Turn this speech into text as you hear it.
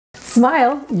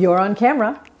Smile, you're on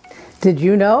camera. Did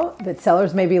you know that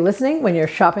sellers may be listening when you're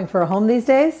shopping for a home these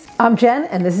days? I'm Jen,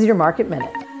 and this is your Market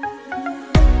Minute.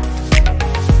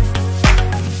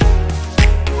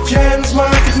 Jen's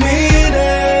Market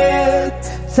Minute.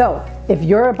 So, if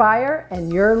you're a buyer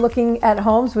and you're looking at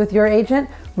homes with your agent,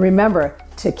 remember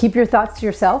to keep your thoughts to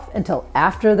yourself until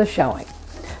after the showing.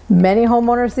 Many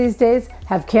homeowners these days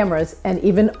have cameras and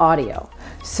even audio.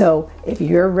 So if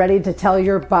you're ready to tell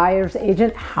your buyer's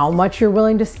agent how much you're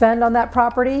willing to spend on that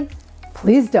property,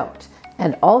 please don't.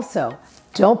 And also,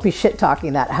 don't be shit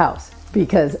talking that house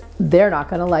because they're not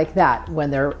going to like that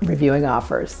when they're reviewing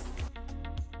offers.